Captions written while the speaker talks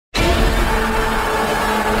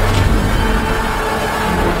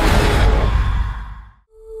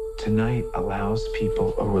Tonight allows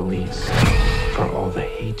people a release for all the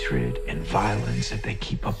hatred and violence that they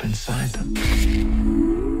keep up inside them.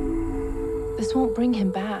 This won't bring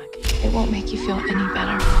him back. It won't make you feel any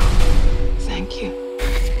better. Thank you.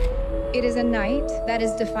 It is a night that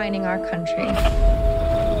is defining our country.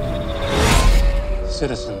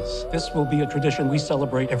 Citizens, this will be a tradition we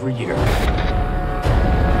celebrate every year.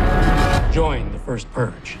 Join the first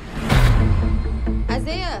Purge.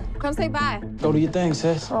 Isaiah, come say bye. Go do your thing,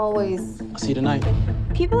 sis. Always. I'll see you tonight.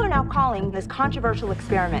 People are now calling this controversial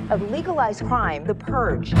experiment of legalized crime the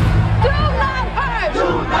Purge. Do not purge! Do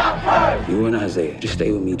not purge! You and Isaiah, just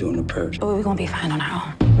stay with me during the purge. Oh, we're gonna be fine on our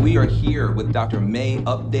own. We are here with Dr. May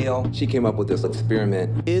Updale. She came up with this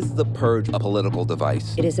experiment. Is the purge a political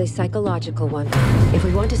device? It is a psychological one. If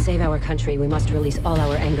we want to save our country, we must release all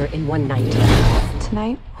our anger in one night.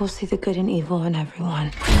 Tonight, we'll see the good and evil in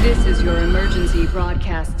everyone. This is your emergency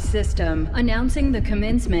broadcast system announcing the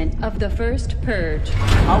commencement of the first purge.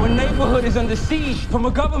 Our neighborhood is under siege from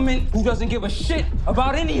a government who doesn't give a shit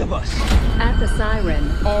about any of us. At the siren,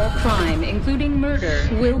 all crime, including murder,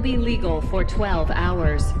 will be legal for 12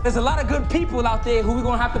 hours. There's a lot of good people out there who we're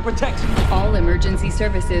gonna have to protect. All emergency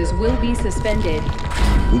services will be suspended.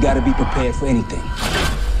 We gotta be prepared for anything.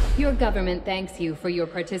 Your government thanks you for your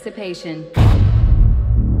participation.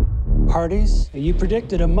 Parties, you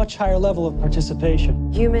predicted a much higher level of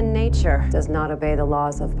participation. Human nature does not obey the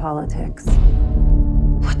laws of politics.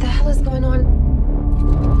 What the hell is going on?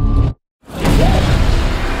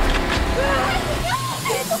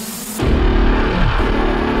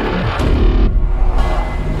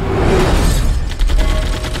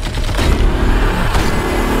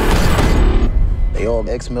 They all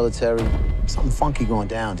ex-military. Something funky going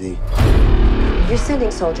down, D. You're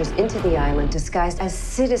sending soldiers into the island disguised as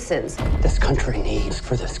citizens. This country needs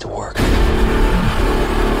for this to work.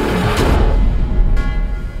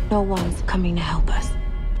 No one's coming to help us.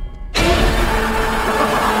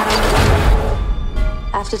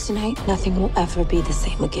 After tonight, nothing will ever be the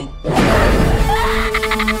same again.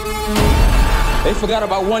 They forgot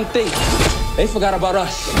about one thing. They forgot about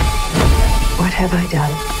us. What have I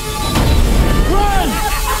done? Run!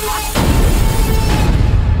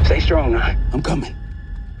 Stay strong, huh? I'm coming.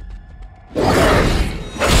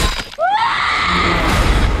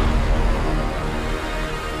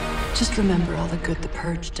 Just remember all the good the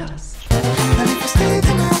purge does. And if you stay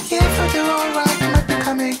the night, yeah, for the all right, you might be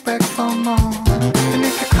coming back for more. And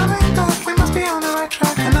if you're coming